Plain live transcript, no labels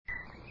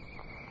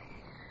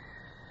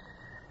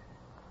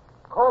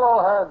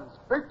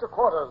Straight to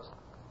quarters.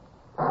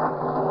 Run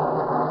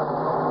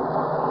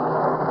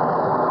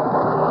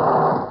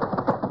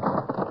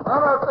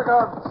out the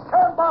guns.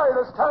 Stand by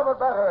the starboard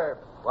battery.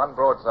 One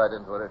broadside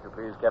into it, if you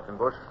please, Captain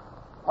Bush.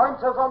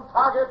 Pointers on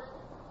target.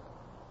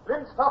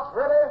 Linstops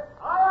ready.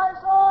 Aye, aye,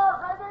 sir.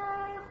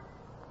 Ready.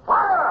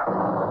 Fire!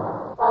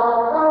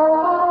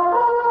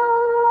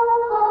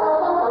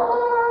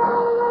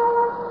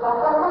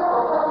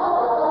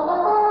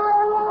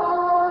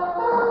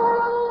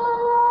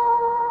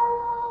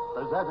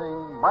 Presenting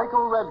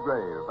Michael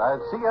Redgrave as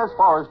C.S.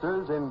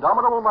 Forrester's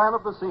indomitable man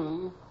of the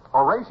sea,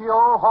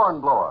 Horatio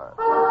Hornblower.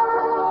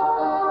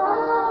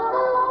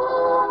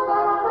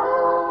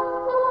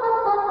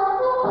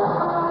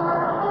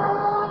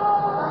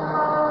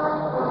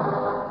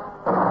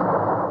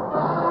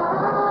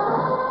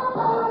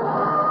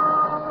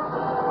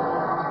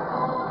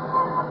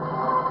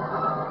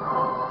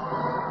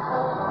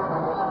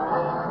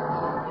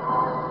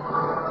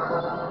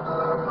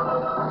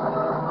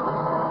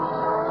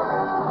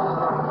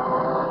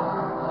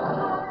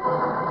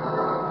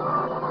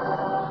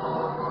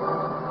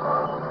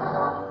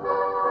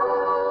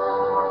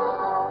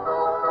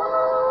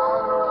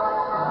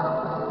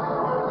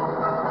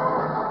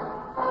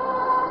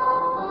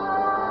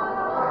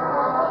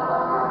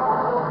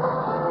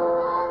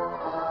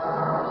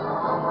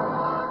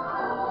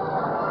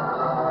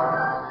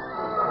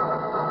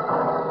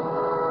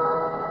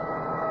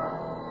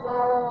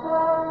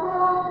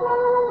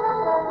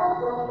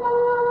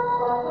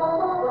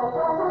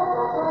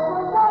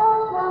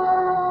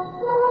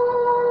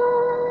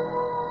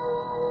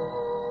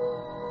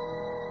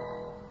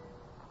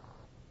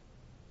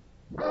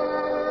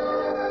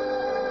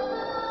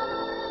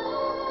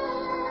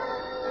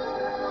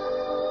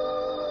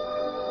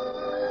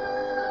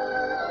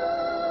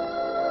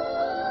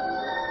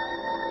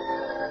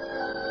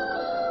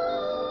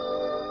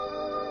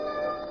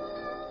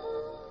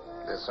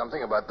 There's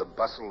something about the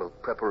bustle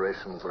of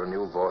preparation for a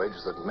new voyage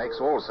that makes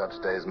all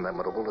such days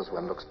memorable as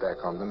one looks back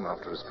on them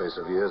after a space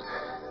of years.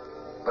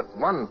 But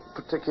one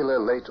particular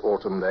late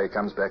autumn day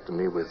comes back to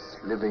me with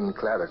living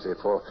clarity,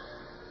 for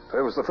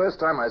it was the first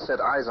time I set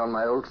eyes on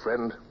my old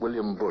friend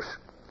William Bush.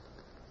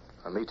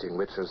 A meeting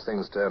which, as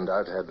things turned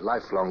out, had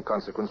lifelong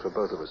consequence for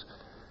both of us.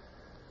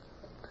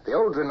 The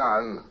old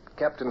renown,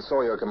 Captain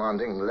Sawyer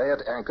commanding, lay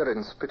at anchor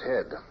in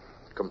Spithead,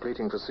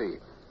 completing for sea.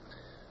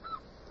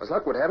 As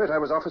luck would have it, I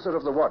was officer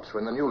of the watch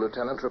when the new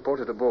lieutenant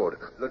reported aboard.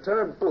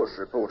 Lieutenant Bush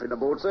reporting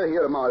aboard, sir.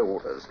 Here are my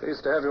orders.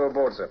 Pleased to have you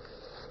aboard, sir.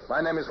 My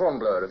name is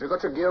Hornblower. Have you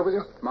got your gear with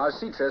you? My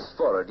sea chest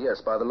forward,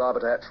 yes, by the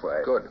larboard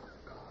hatchway. Good.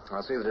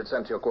 I'll see that it's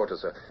sent to your quarters,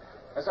 sir.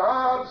 Mr.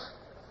 Hobbs,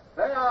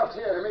 lay out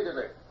here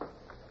immediately.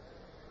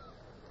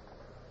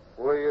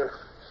 Were you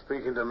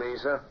speaking to me,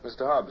 sir?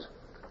 Mr. Hobbs,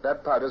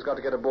 that powder's got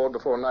to get aboard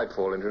before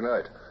nightfall into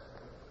night.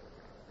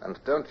 And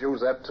don't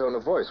use that tone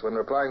of voice when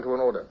replying to an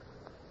order.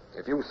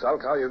 If you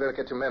sulk, how are you going to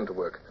get your men to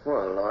work?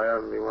 Well, I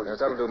only want Yes,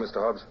 that'll do,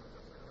 Mr. Hobbs.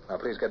 Now,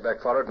 please get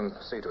back forward and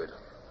see to it.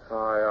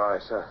 Aye,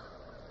 sir.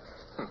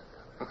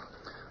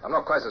 I'm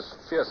not quite as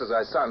fierce as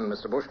I sound,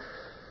 Mr. Bush.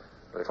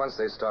 But if once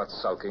they start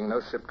sulking,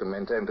 no ship can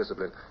maintain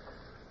discipline.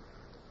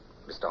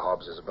 Mr.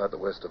 Hobbs is about the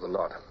worst of the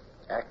lot.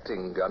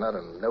 Acting gunner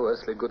and no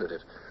earthly good at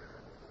it.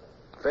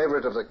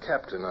 Favorite of the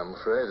captain, I'm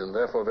afraid, and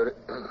therefore very...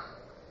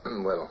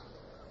 well,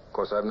 of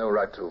course, I've no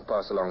right to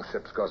pass along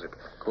ship's gossip.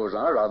 Of course,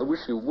 I rather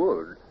wish you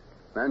would.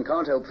 Man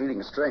can't help feeling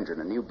a stranger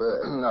in a new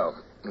berth. No,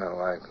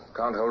 I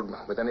can't hold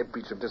with any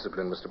breach of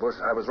discipline, Mr. Bush.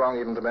 I was wrong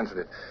even to mention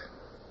it.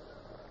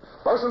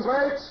 Bosun's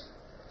mates!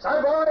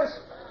 Side boys!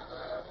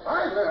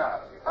 Right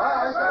there!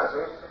 Aye,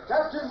 sir.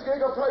 Captain's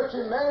gig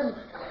approaching, men.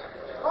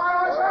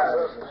 Aye,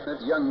 sir.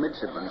 That young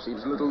midshipman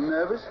seems a little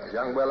nervous.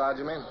 Young Wellard,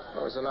 you mean?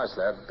 Oh, he's a nice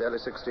lad, barely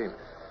 16.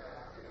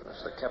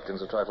 That's the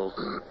captain's a trifle,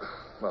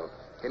 well,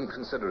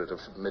 inconsiderate of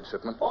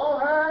midshipmen. All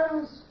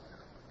hands!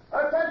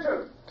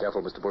 Attention!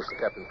 Careful, Mr. Bush. The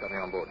captain's coming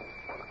on board.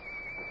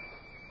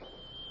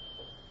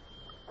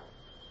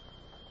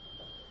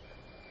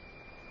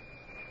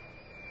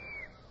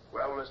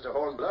 Well, Mr.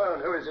 Hornblower,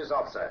 and who is this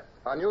officer?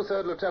 Our new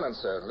third lieutenant,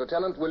 sir.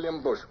 Lieutenant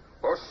William Bush.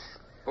 Bush?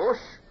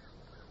 Bush?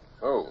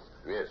 Oh,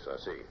 yes, I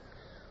see.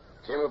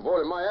 Came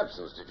aboard in my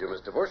absence, did you,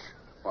 Mr. Bush?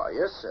 Why,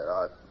 yes,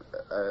 sir.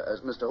 As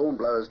Mr.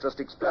 Hornblower has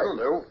just explained.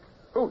 That'll do.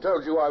 Who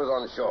told you I was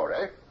on shore,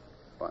 eh?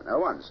 Why, no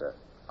one, sir.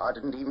 I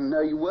didn't even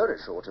know you were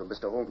ashore till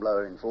Mr.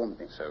 Hornblower informed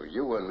me. So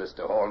you and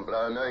Mr.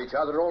 Hornblower know each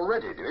other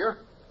already, do you?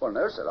 Well,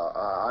 no, sir.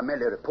 I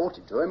merely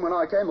reported to him when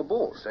I came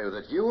aboard. So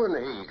that you and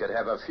he could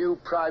have a few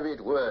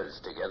private words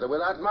together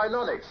without my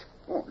knowledge.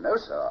 Oh, no,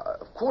 sir.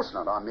 Of course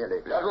not. I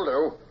merely... That'll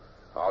do.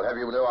 I'll have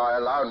you know I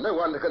allow no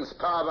one to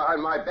conspire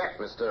behind my back,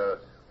 Mr.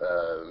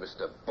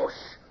 Bush.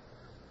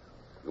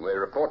 You may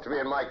report to me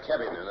in my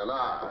cabin in an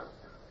hour.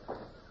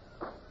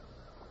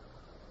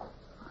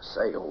 I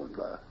say,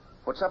 Hornblower,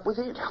 what's up with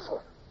him?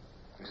 Careful.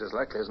 He's as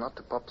likely as not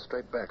to pop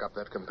straight back up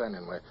that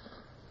companionway.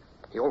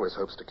 He always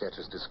hopes to catch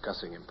us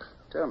discussing him.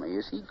 Tell me,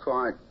 is he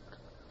quite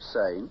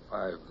sane?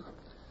 I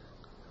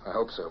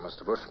hope so,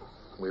 Mr. Bush.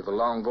 We've a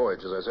long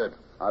voyage, as I said.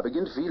 I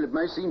begin to feel it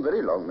may seem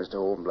very long, Mr.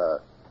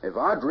 Hornblower. If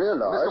I'd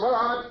realized... Mr.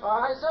 Willard!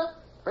 Aye, sir?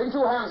 Bring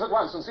 2 hands at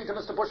once and see to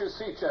Mr. Bush's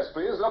sea chest,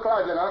 please. Look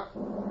lively now.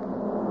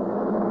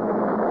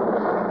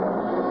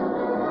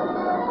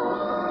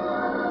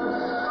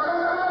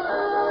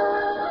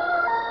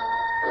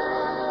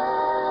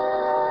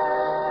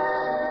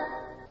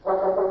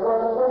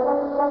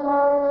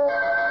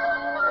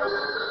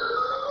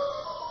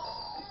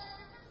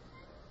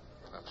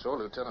 I'm sure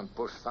Lieutenant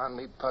Bush found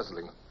me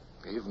puzzling,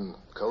 even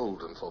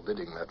cold and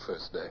forbidding that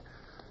first day.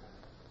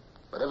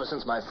 But ever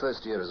since my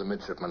first year as a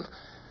midshipman,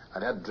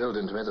 I'd had drilled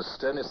into me the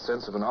sternest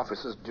sense of an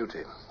officer's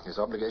duty, his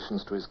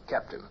obligations to his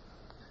captain.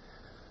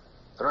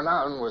 The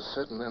Renown was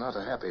certainly not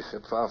a happy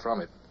ship, far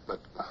from it, but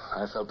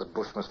I felt that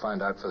Bush must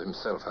find out for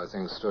himself how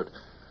things stood.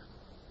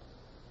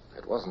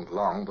 It wasn't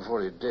long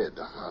before he did,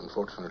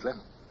 unfortunately.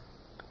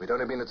 We'd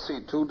only been at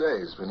sea 2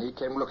 days when he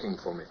came looking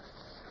for me.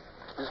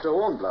 Mr.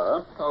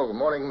 Hornblower? Oh, good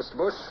morning, Mr.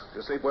 Bush. Did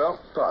you sleep well?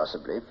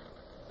 Possibly.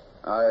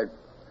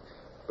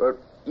 Well,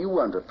 you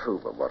won't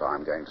approve of what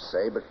I'm going to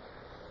say, but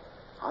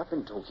I've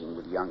been talking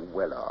with young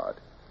Wellard.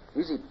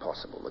 Is it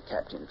possible the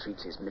captain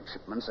treats his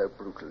midshipmen so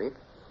brutally?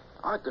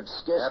 I could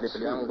scarcely Perhaps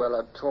believe... young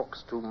Wellard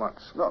talks too much.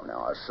 Well,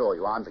 no, I assure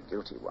you I'm the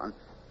guilty one.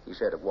 He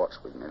shared a watch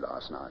with me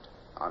last night.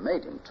 I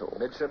made him talk.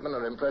 Midshipmen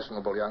are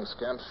impressionable young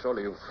scamps.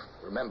 Surely you've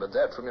remembered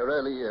that from your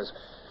early years.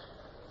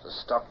 The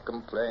stock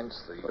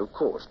complaints, Of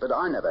course, but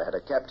I never had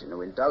a captain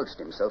who indulged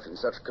himself in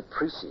such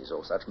caprices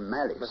or such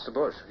malice. Mr.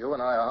 Bush, you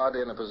and I are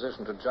hardly in a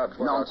position to judge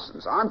what...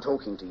 Nonsense. I'm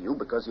talking to you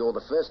because you're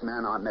the first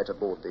man I met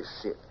aboard this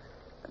ship.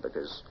 And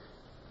because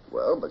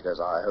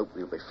I hope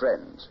we'll be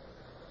friends.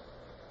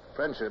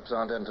 Friendships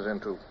aren't entered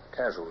into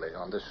casually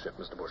on this ship,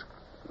 Mr. Bush.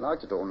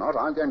 Like it or not,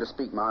 I'm going to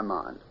speak my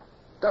mind.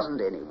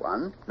 Doesn't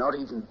anyone, not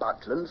even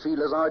Buckland,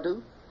 feel as I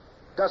do?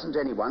 Doesn't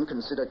anyone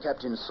consider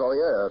Captain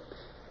Sawyer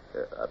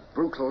a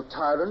brutal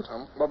tyrant?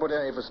 What would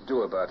any of us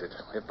do about it,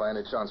 if by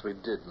any chance we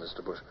did,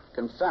 Mr. Bush?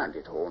 Confound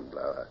it,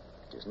 Hornblower.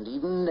 It isn't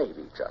even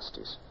Navy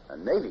justice.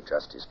 And Navy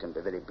justice can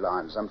be very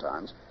blind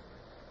sometimes.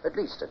 At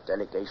least a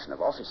delegation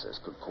of officers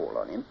could call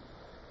on him.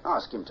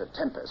 Ask him to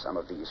temper some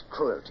of these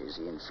cruelties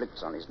he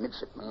inflicts on his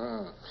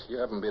midshipmen. You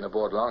haven't been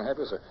aboard long, have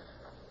you, sir?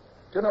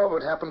 Do you know what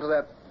would happen to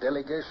that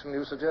delegation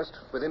you suggest?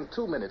 Within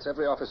 2 minutes,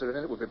 every officer in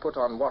it would be put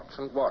on watch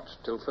and watch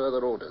till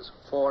further orders.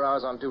 4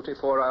 hours on duty,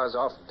 4 hours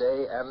off,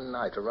 day and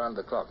night, around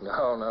the clock. No,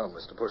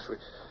 Mr. Bush,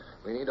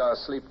 we need our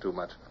sleep too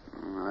much.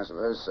 I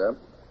suppose so.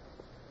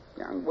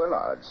 Young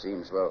Willard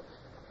seems,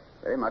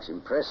 very much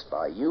impressed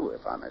by you,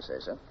 if I may say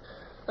so.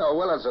 Oh,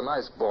 Willard's a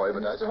nice boy,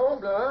 but Mr.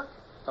 Hornblower?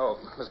 Oh,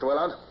 Mr.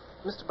 Willard?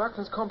 Mr.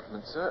 Buckland's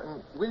compliments, sir,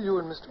 and will you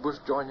and Mr. Bush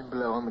join him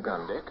below on the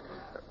gun deck?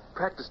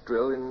 Practice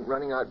drill in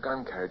running out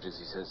gun carriages,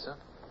 he says, sir.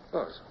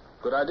 Oh, it's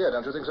a good idea,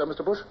 don't you think so,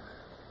 Mr. Bush?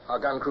 Our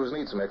gun crews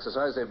need some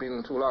exercise. They've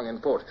been too long in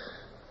port.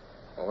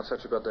 Oh, what's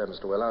that you got there,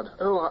 Mr. Willard?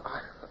 Oh,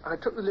 I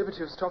took the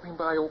liberty of stopping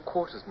by your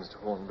quarters, Mr.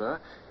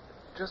 Hornblower.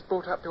 Just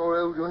brought up your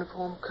old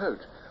uniform coat.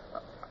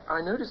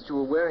 I noticed you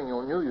were wearing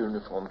your new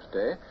uniform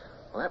today.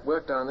 Well, that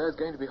work down there is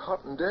going to be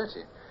hot and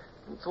dirty.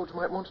 And thought you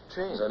might want to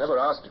change. I never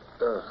asked...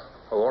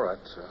 all right.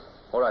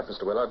 All right,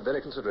 Mr. Willard. Very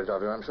considerate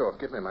of you, I'm sure.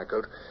 Give me my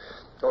coat.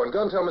 Oh, and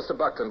go and tell Mr.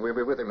 Buckland we'll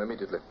be with him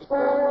immediately.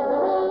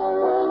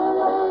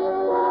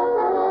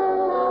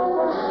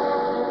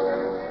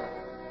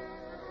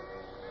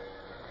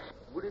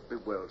 Would it be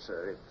well,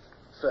 sir, if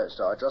first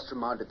I just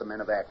reminded the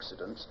men of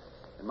accidents?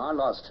 In my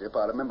last trip,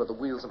 I remember the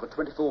wheels of a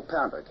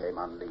 24-pounder came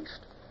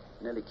unleashed.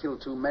 Nearly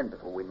killed 2 men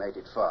before we made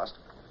it fast.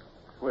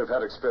 We've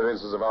had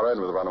experiences of our own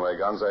with runaway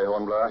guns, eh,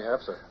 Hornblower? We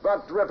have, sir.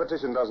 But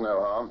repetition does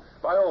no harm.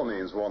 By all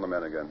means, warn the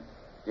men again.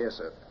 Yes,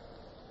 sir.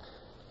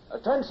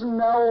 Attention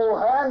now, all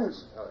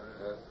hands.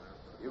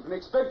 You can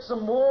expect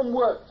some warm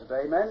work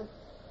today, men.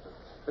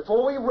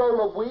 Before we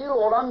roll a wheel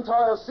or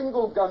untie a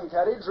single gun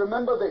carriage,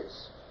 remember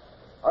this.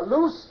 A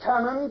loose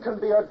cannon can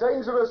be a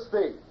dangerous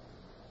thing.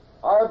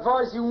 I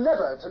advise you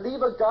never to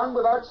leave a gun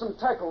without some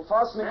tackle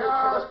fastening it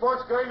to the...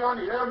 What's going on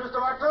here, Mr.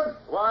 Buckland?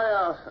 Why,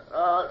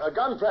 a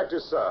gun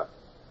practice, sir.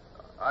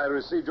 I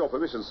received your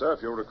permission, sir,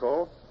 if you'll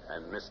recall.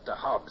 And Mr.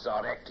 Hobbs,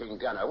 our acting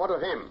gunner, what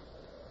of him?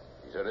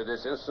 He's only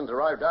this instant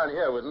arrived down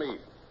here with me.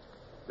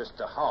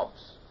 Mr.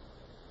 Hobbs,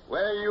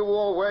 were you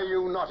or were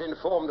you not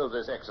informed of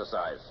this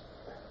exercise?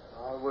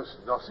 I was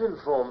not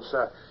informed,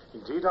 sir.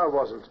 Indeed, I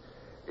wasn't.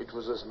 It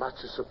was as much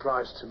a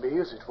surprise to me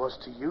as it was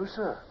to you,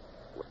 sir.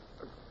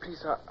 Please,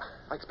 sir,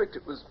 I expect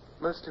it was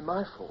mostly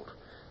my fault.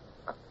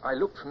 I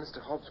looked for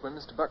Mr. Hobbs when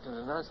Mr. Buckland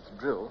announced the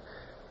drill.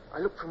 I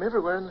looked from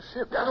everywhere in the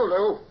ship. That'll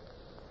do.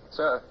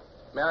 Sir,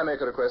 may I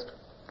make a request?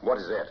 What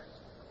is that?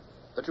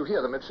 That you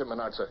hear the midshipman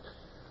out, sir.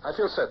 I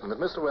feel certain that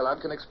Mr.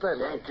 Willard can explain.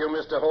 Thank you,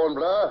 Mr.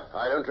 Hornblower.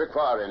 I don't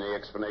require any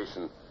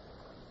explanation.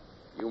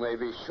 You may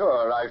be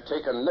sure I've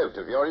taken note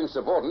of your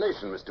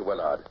insubordination, Mr.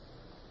 Willard.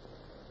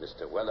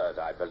 Mr. Willard,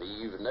 I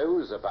believe,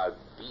 knows about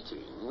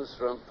beatings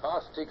from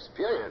past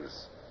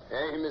experience.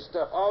 Eh,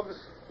 Mr. Hobbs?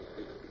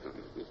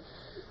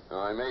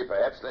 I may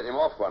perhaps let him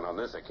off one on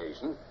this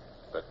occasion,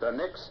 but the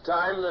next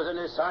time there's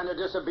any sign of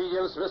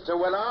disobedience, Mr.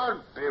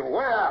 Willard,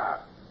 beware!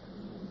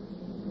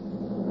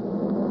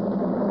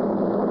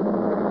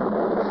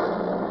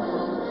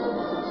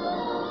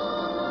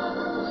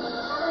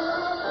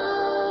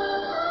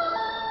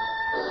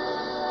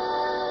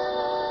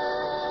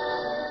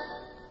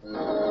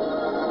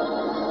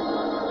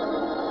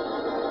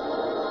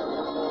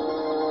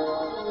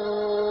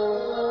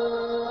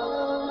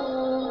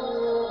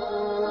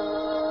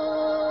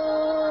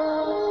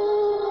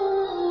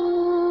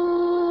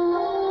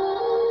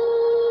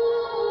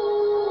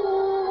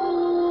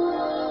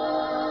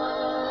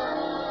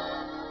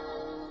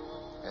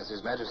 As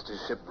His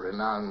Majesty's ship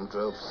Renown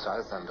drove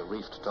south under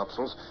reefed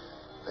topsails,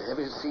 the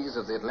heavy seas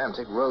of the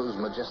Atlantic rose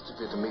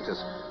majestically to meet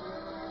us.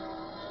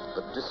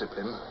 But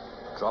discipline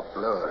dropped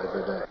lower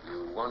every day.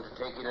 You want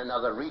to take in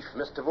another reef,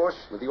 Mr. Bush?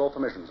 With your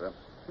permission, sir.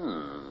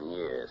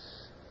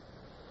 Yes.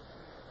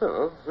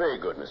 Oh, very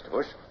good, Mr.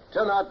 Bush.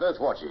 Turn out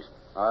both watches.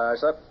 Aye,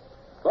 sir.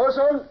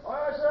 Bosun!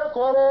 Aye, sir.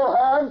 Call all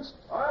hands.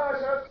 Aye,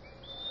 sir.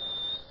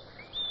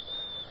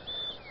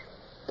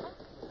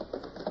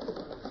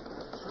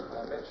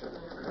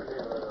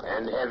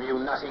 And have you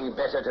nothing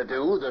better to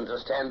do than to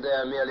stand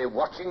there merely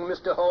watching,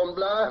 Mr.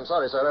 Hornblower? I'm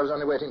sorry, sir. I was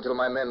only waiting till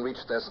my men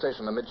reached their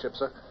station amidship,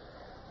 sir.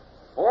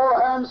 All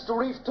hands to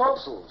reef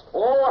topsails.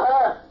 All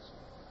hands.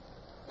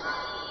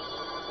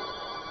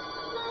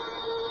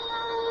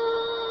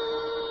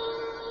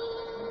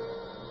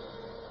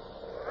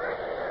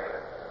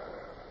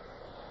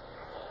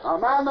 Now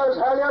man those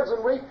halyards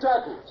and reef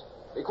tackles.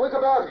 Be quick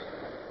about it.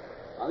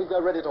 I think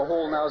they're ready to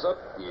haul now, sir.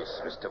 Yes,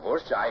 Mr.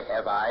 Bush, I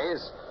have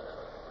eyes.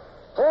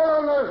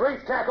 Haul on those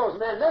reef tackles,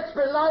 men. Let's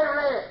be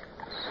lively.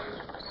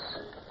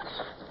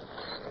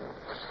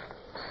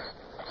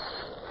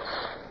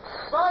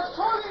 Fast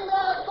trawling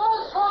there!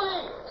 Fast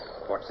trawling!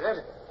 What's that?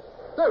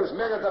 Those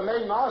men at the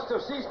mainmast have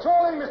ceased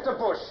trawling, Mr.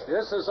 Bush.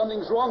 Yes, sir,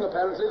 something's wrong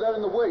apparently. They're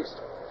in the waist.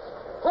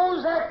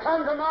 Who's that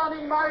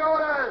countermanding my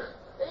orders?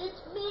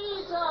 It's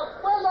me, sir.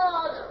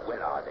 Willard!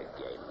 Willard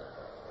again.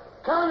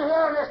 Come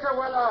here, Mr.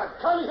 Willard.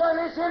 Come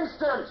here this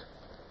instant.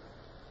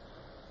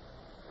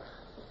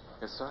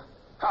 Yes, sir.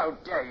 How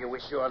dare you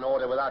issue an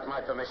order without my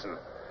permission?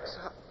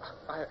 Sir,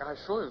 I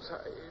assure you,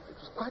 sir, it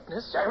was quite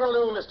necessary. That will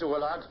do, Mr.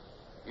 Willard.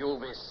 You'll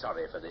be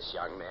sorry for this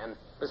young man.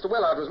 Mr.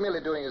 Willard was merely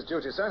doing his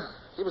duty, sir.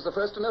 He was the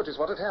first to notice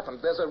what had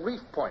happened. There's a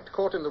reef point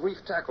caught in the reef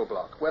tackle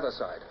block, weather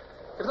side.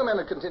 If the men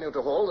had continued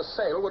to haul, the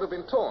sail would have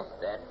been torn.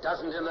 That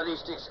doesn't in the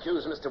least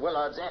excuse Mr.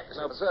 Willard's act.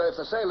 No, but, sir, if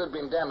the sail had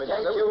been damaged...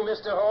 Thank you,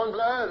 Mr.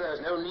 Hornblower. There's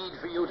no need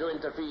for you to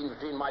intervene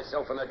between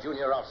myself and a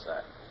junior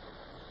officer.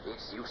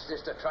 It's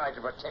useless to try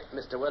to protect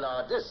Mr.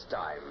 Willard this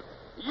time.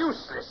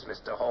 Useless,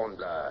 Mr.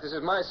 Hornblower. This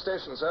is my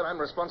station, sir. I'm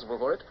responsible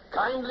for it.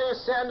 Kindly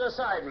stand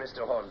aside,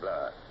 Mr.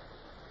 Hornblower.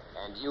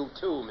 And you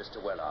too,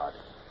 Mr. Willard.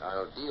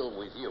 I'll deal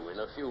with you in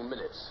a few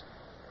minutes.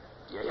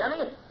 Do you hear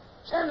me?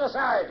 Stand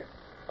aside.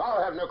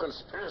 I'll have no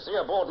conspiracy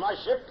aboard my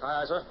ship.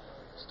 Aye, sir.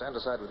 Stand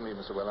aside with me,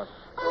 Mr. Willard.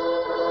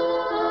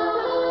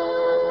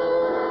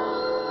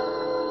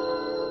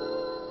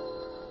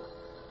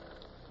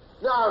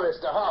 Now,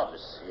 Mr.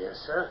 Hobbs. Yes,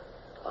 sir.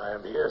 I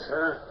am here,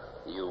 sir.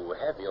 You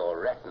have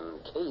your rattan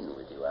cane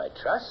with you, I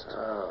trust.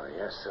 Oh,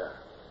 yes, sir.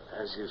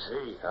 As you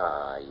see.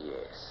 Ah,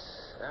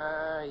 yes.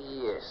 Ah,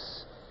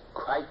 yes.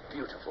 Quite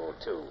beautiful,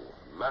 too.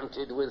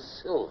 Mounted with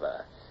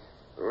silver.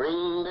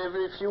 Ringed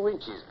every few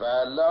inches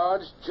by a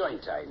large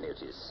joint, I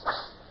notice.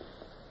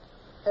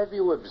 Have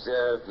you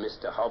observed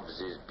Mr.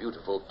 Hobbs's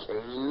beautiful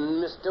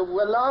cane, Mr.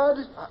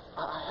 Willard?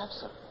 I have,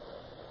 sir.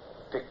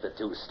 Pick the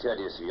two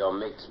sturdiest of your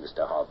mates,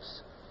 Mr.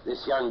 Hobbs.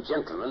 This young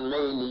gentleman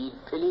may need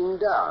pinning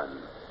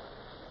down.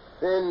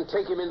 Then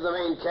take him into the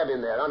main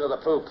cabin there, under the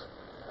poop,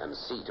 and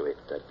see to it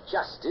that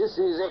justice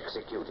is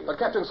executed. But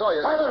Captain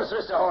Sawyer... Silence,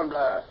 Mr.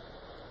 Hornblower.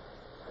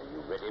 Are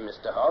you ready,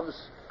 Mr.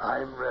 Hobbs?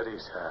 I'm ready,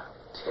 sir.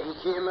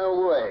 Take him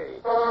away.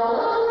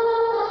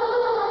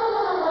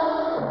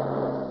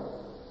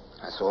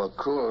 I saw a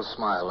cruel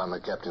smile on the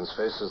captain's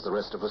face as the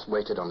rest of us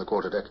waited on the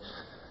quarterdeck.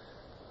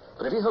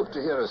 But if he hoped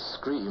to hear a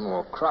scream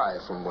or cry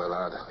from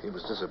Willard, he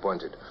was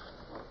disappointed.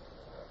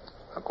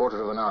 A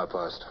quarter of an hour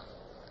passed.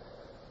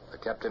 The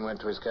captain went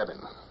to his cabin.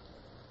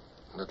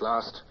 And at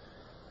last,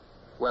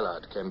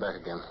 Willard came back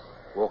again,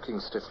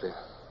 walking stiffly,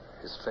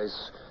 his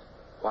face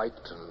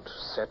white and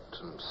set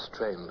and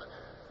strained.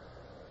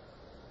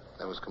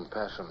 There was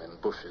compassion in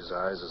Bush's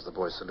eyes as the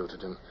boy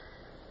saluted him.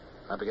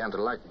 I began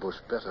to like Bush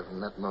better from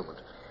that moment.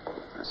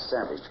 A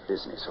savage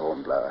business,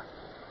 Hornblower.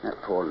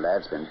 That poor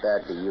lad's been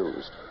badly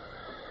used.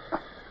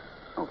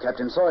 Oh,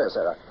 Captain Sawyer,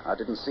 sir. I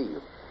didn't see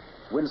you.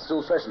 Wind's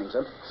still freshening,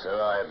 sir. So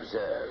I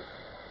observe.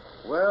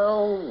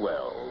 Well,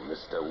 well,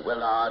 Mr.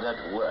 Willard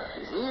at work,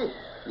 is he?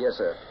 Yes,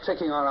 sir.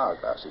 Checking our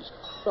hourglasses.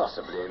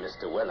 Possibly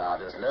Mr.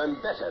 Willard has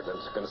learned better than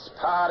to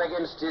conspire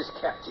against his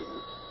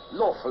captain,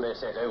 lawfully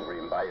set over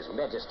him by His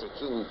Majesty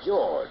King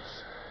George.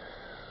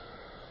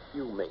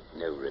 You make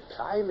no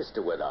reply,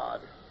 Mr.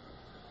 Willard.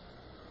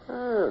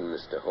 And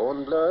Mr.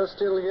 Hornblower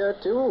still here,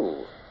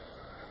 too.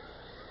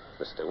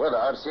 Mr.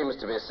 Willard seems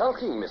to be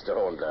sulking, Mr.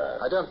 Hornblower.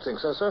 I don't think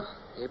so, sir.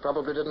 He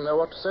probably didn't know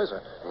what to say, sir.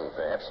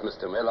 Perhaps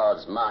Mr.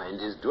 Willard's mind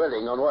is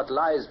dwelling on what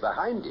lies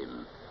behind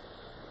him.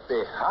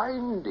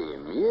 Behind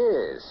him,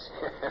 yes.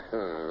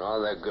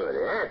 Rather good,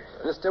 eh,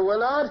 Mr.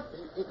 Willard?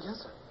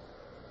 Yes, sir.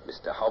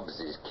 Mr.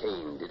 Hobbs's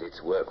cane did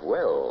its work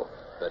well,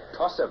 but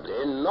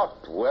possibly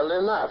not well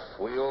enough.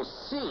 We'll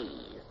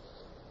see.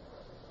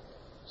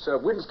 Sir,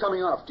 wind's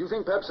coming off. Do you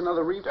think perhaps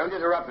another reef... Don't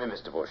interrupt me,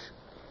 Mr. Bush.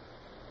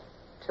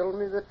 Tell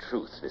me the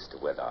truth,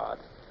 Mr. Willard.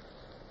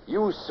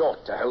 You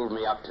sought to hold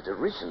me up to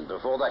derision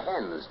before the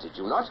hens, did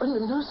you not?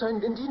 No, sir,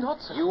 indeed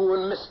not, sir. You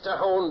and Mr.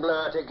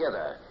 Hornblower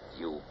together.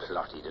 You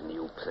plotted and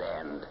you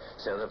planned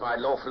so that my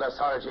lawful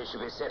authority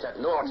should be set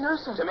at naught. No,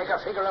 sir. To make a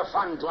figure of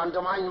fun, to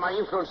undermine my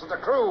influence with the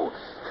crew.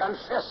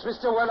 Confess,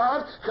 Mr.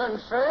 Willard.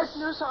 Confess.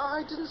 No, sir,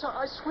 I didn't, sir.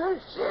 I swear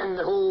it.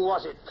 Then who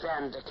was it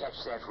planned to catch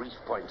that reef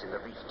point in the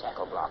reef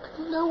tackle block?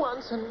 No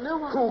one, sir, no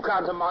one. Who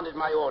countermanded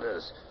my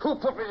orders? Who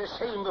put me to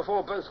shame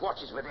before both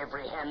watches with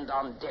every hand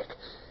on deck?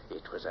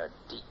 It was a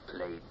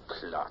deep-laid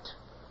plot.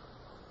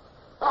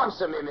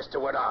 Answer me,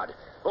 Mr. Willard.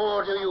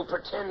 Or do you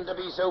pretend to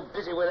be so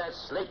busy with that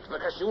slate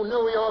because you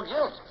know your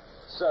guilt?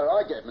 Sir,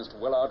 I gave Mr.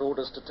 Willard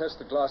orders to test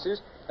the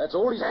glasses. That's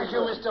all he's... Thank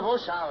you, Mr.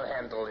 Bush. I'll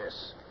handle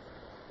this.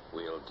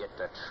 We'll get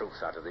the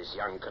truth out of this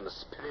young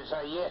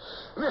conspirator yet.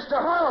 Mr.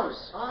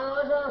 Holmes!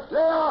 Aye, sir.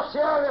 Lay off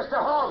here,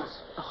 Mr. Holmes!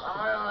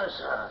 Aye,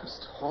 sir.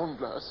 Mr.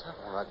 Hornblower, sir.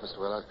 All right, Mr.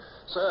 Willard.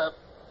 Sir,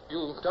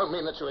 you don't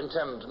mean that you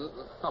intend...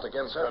 Not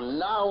again, sir. From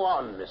now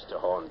on, Mr.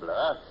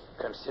 Hornblower,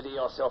 consider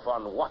yourself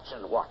on watch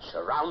and watch,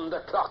 around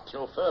the clock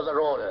till further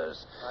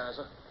orders. Aye,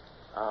 sir.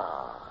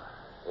 Ah,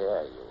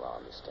 there you are,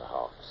 Mr.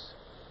 Hobbs.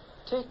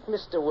 Take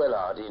Mr.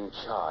 Willard in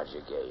charge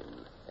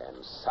again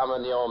and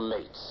summon your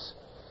mates.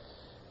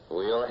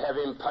 We'll have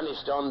him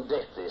punished on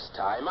deck this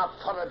time, up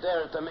forward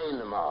there at the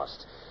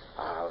mainmast.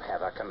 I'll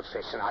have a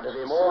confession out of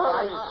him, all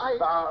right.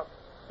 I'll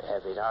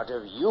have it out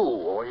of you,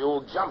 or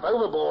you'll jump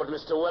overboard,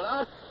 Mr.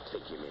 Willard.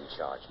 Take him in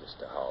charge,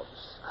 Mr.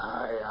 Hobbs.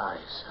 Aye,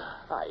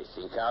 sir. I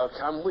think I'll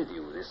come with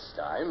you this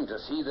time to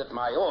see that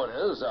my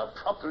orders are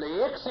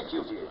properly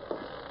executed.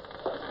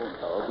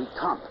 Oh, we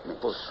can't,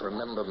 Mick. Bush,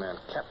 remember, man,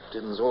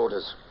 captain's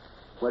orders.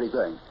 Where are you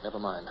going? Never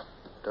mind.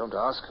 Don't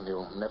ask, and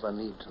you'll never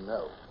need to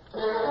know.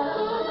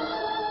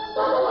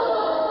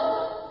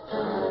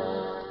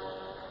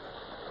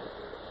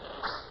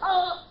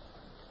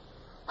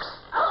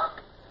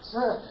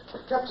 Sir,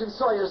 Captain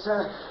Sawyer,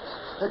 sir.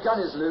 The gun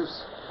is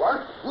loose.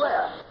 What?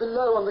 Where?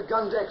 Below on the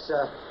gun deck,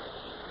 sir.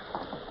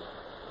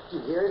 Do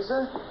you hear it,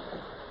 sir?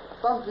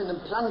 Bumping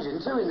and plunging,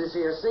 too, in this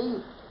here sea.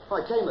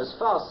 I came as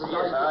fast as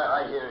Yes,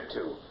 I hear it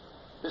too.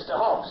 Mr.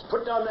 Hobbs,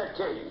 put down that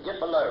keg and get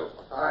below.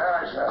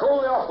 Aye, sir.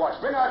 Call the off watch.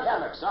 Bring our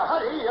hammocks. Now,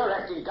 hurry. You're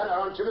acting gunner,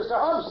 aren't you, Mr.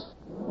 Hobbs?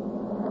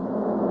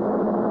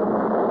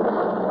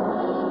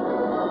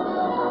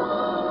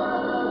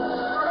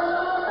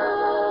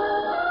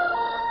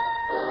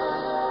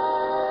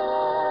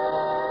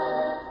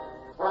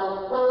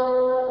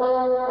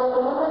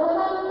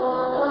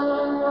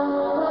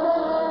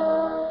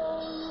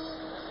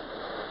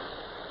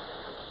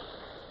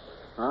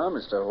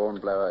 Mr.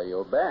 Hornblower,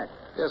 you're back.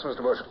 Yes,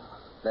 Mr. Bush.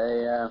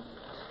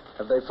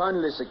 Have they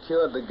finally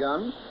secured the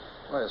gun?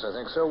 Well, yes, I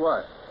think so.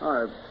 Why?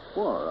 I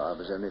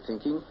was only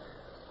thinking.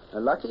 A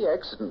lucky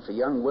accident for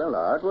young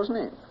Willard, wasn't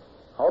it?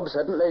 Hobbs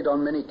hadn't laid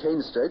on many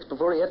cane strokes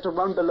before he had to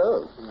run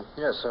below.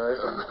 Yes,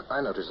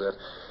 I noticed that.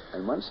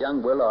 And once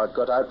young Willard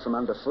got out from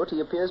underfoot, he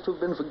appears to have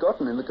been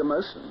forgotten in the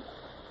commotion.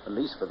 At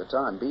least for the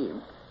time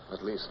being.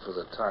 At least for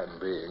the time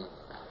being.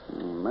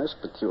 Most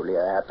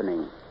peculiar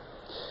happening.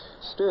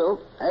 Still,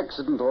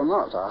 accident or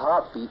not, a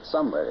heart beat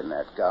somewhere in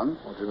that gun.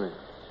 What do you mean?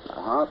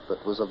 A heart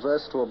that was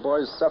averse to a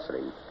boy's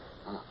suffering.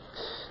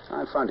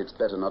 I find it's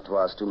better not to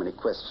ask too many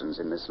questions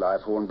in this life,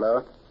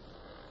 Hornblower.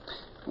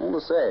 All the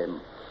same,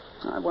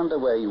 I wonder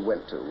where you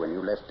went to when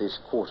you left this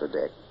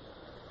quarterdeck.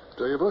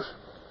 Do you, Bush?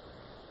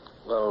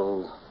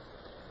 Well,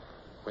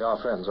 we are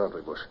friends, aren't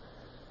we, Bush?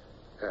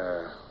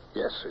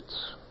 Yes,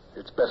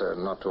 it's better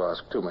not to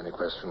ask too many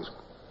questions,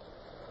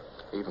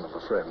 even of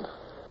a friend.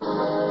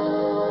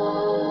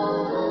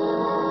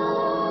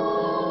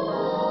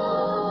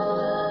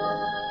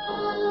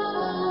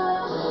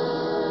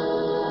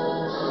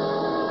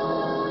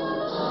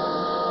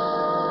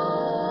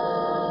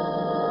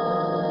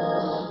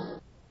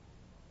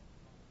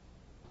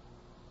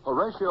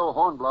 Horatio,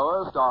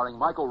 Hornblower, starring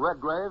Michael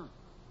Redgrave,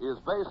 is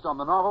based on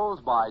the novels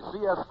by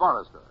C.S.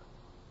 Forrester.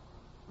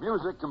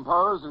 Music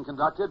composed and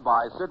conducted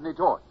by Sidney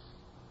Torch.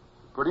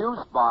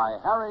 Produced by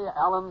Harry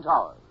Allen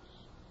Towers.